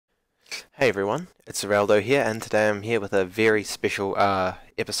Hey everyone, it's Geraldo here, and today I'm here with a very special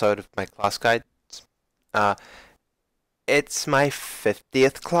episode of my class guide. Uh, it's my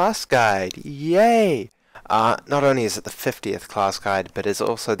 50th class guide! Yay! Not only is it the 50th class guide, but it's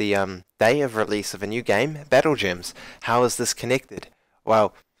also the day of release of a new game, Battle Gems. How is this connected?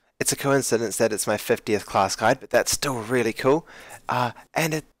 Well, it's a coincidence that it's my 50th class guide, but that's still really cool.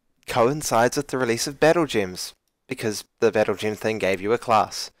 And it coincides with the release of Battle Gems, because the Battle Gem thing gave you a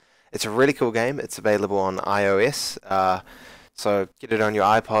class. It's a really cool game. It's available on iOS, so get it on your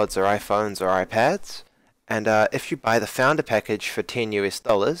iPods or iPhones or iPads. And if you buy the founder package for 10 US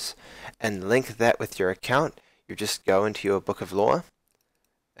dollars and link that with your account, you just go into your book of lore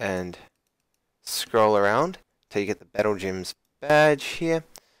and scroll around till you get the Battle Gems badge here.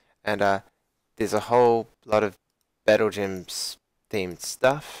 And there's a whole lot of Battle Gems themed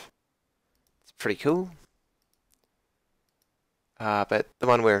stuff. It's pretty cool. But the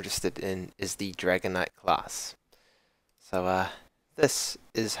one we're interested in is the Dragon Knight class. So this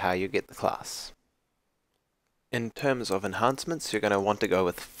is how you get the class. In terms of enhancements, you're going to want to go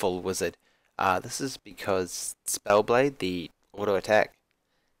with Full Wizard. This is because Spellblade, the auto attack,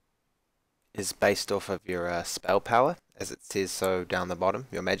 is based off of your spell power, as it says so down the bottom,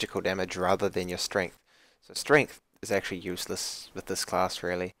 your magical damage rather than your strength. So strength is actually useless with this class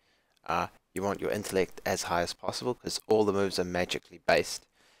really. You want your intellect as high as possible because all the moves are magically based.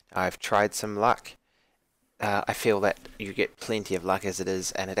 Now, I've tried some luck. I feel that you get plenty of luck as it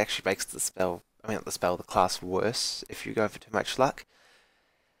is, and it actually makes the class worse if you go for too much luck.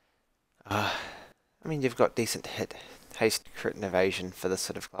 You've got decent hit, haste, crit, and evasion for this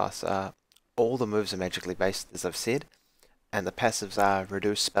sort of class. All the moves are magically based, as I've said, and the passives are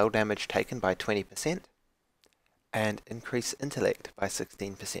reduce spell damage taken by 20% and increase intellect by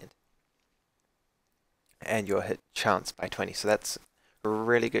 16%. And your hit chance by 20, so that's a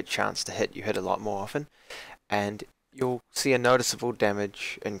really good chance to hit. You hit a lot more often, and you'll see a noticeable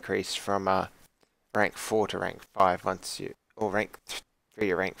damage increase from rank 4 to rank 5 once you, or rank 3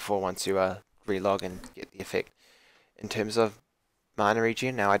 to rank 4 once you relog and get the effect. In terms of mana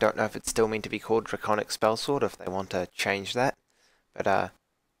regen, now I don't know if it's still meant to be called Draconic Spellsword, if they want to change that, but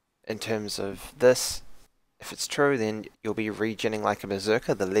in terms of this, if it's true, then you'll be regenning like a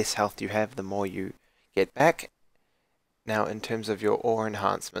berserker. The less health you have, the more you get back. Now, in terms of your ore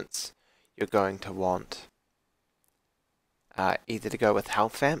enhancements, you're going to want either to go with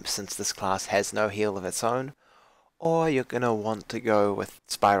Health Vamp, since this class has no heal of its own, or you're going to want to go with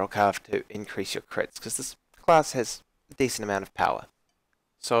Spiral Carve to increase your crits, because this class has a decent amount of power.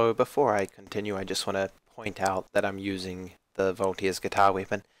 So before I continue, I just want to point out that I'm using the Voltier's guitar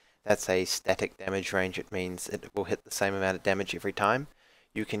weapon. That's a static damage range. It means it will hit the same amount of damage every time.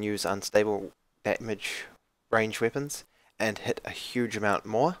 You can use unstable damage range weapons and hit a huge amount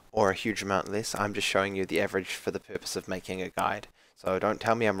more or a huge amount less. I'm just showing you the average for the purpose of making a guide. So don't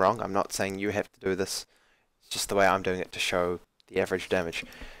tell me I'm wrong. I'm not saying you have to do this. It's just the way I'm doing it to show the average damage.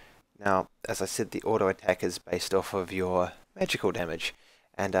 Now, as I said, the auto attack is based off of your magical damage,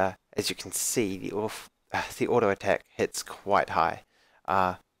 and as you can see, the auto attack hits quite high.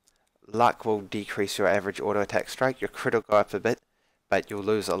 Luck will decrease your average auto attack strike. Your crit will go up a bit, but you'll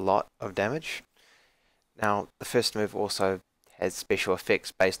lose a lot of damage. Now, the first move also has special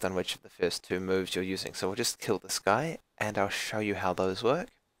effects based on which of the first two moves you're using. So we'll just kill this guy, and I'll show you how those work.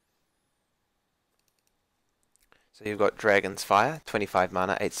 So you've got Dragon's Fire, 25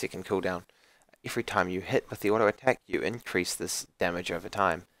 mana, 8-second cooldown. Every time you hit with the auto attack, you increase this damage over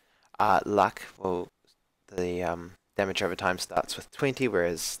time. Luck, well, the damage over time starts with 20,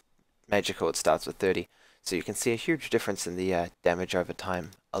 whereas magical it starts with 30. So you can see a huge difference in the damage over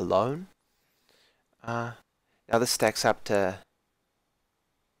time alone. Now this stacks up to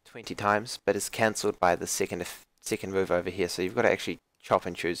 20 times, but is cancelled by the second move over here, so you've got to actually chop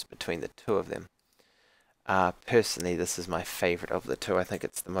and choose between the two of them. Personally, this is my favourite of the two. I think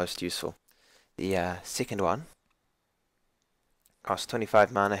it's the most useful. The second one costs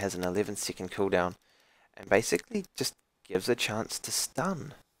 25 mana, has an 11-second cooldown, and basically just gives a chance to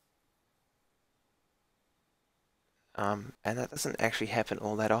stun. And that doesn't actually happen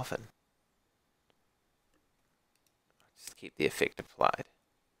all that often. Just keep the effect applied.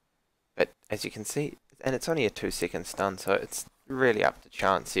 But as you can see, and it's only a 2-second stun, so it's really up to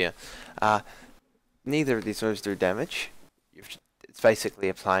chance here. Neither of these moves do damage. It's basically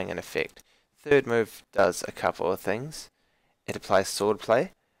applying an effect. Third move does a couple of things. It applies swordplay,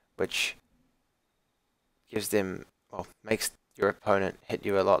 which gives them, well, makes your opponent hit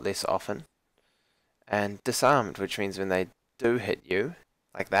you a lot less often. And disarmed, which means when they do hit you,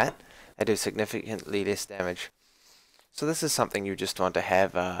 like that, they do significantly less damage. So this is something you just want to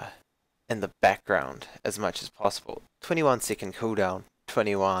have in the background as much as possible. 21-second cooldown,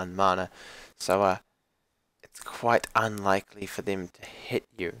 21 mana, so it's quite unlikely for them to hit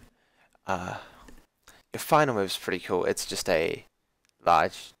you. Your final move's pretty cool. It's just a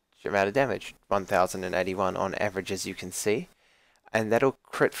large amount of damage, 1081 on average, as you can see, and that'll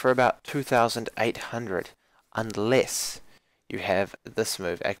crit for about 2800 unless you have this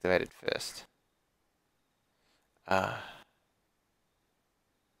move activated first. Let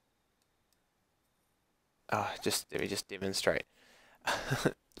me just demonstrate.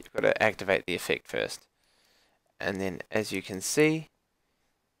 You've got to activate the effect first, and then as you can see,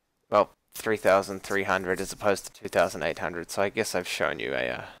 well, 3,300 as opposed to 2,800. So I guess I've shown you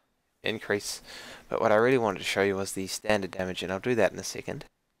a increase, but what I really wanted to show you was the standard damage, and I'll do that in a second.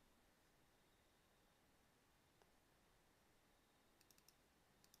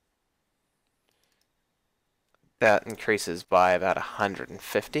 That increases by about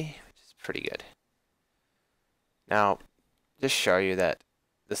 150, which is pretty good. Now, just show you that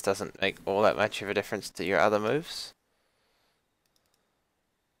this doesn't make all that much of a difference to your other moves.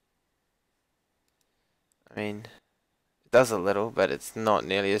 I mean, it does a little, but it's not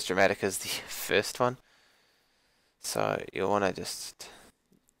nearly as dramatic as the first one. So you'll want to just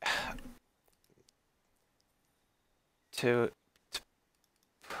to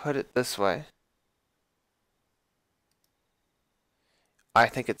put it this way. I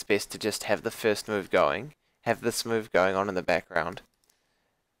think it's best to just have the first move going, have this move going on in the background,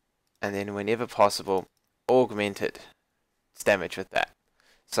 and then whenever possible, augment its damage with that.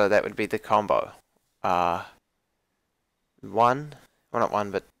 So that would be the combo.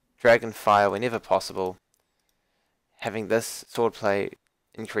 Dragon Fire whenever possible, having this swordplay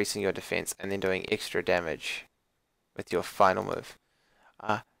increasing your defense, and then doing extra damage with your final move.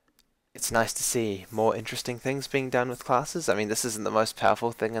 It's nice to see more interesting things being done with classes. I mean, this isn't the most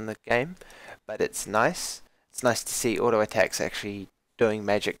powerful thing in the game, but it's nice. It's nice to see auto attacks actually doing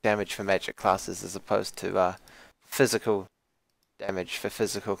magic damage for magic classes as opposed to physical damage for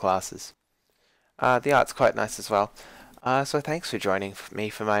physical classes. The art's quite nice as well. So thanks for joining me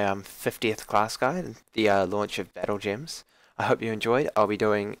for my 50th class guide and the launch of Battle Gems. I hope you enjoyed. I'll be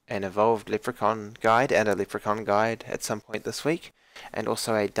doing an Evolved Leprechaun guide and a Leprechaun guide at some point this week, and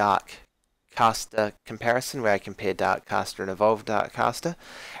also a Dark Caster comparison where I compare Dark Caster and Evolved Dark Caster,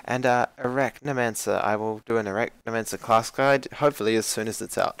 and Arachnomancer. I will do an Arachnomancer class guide hopefully as soon as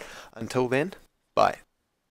it's out. Until then, bye.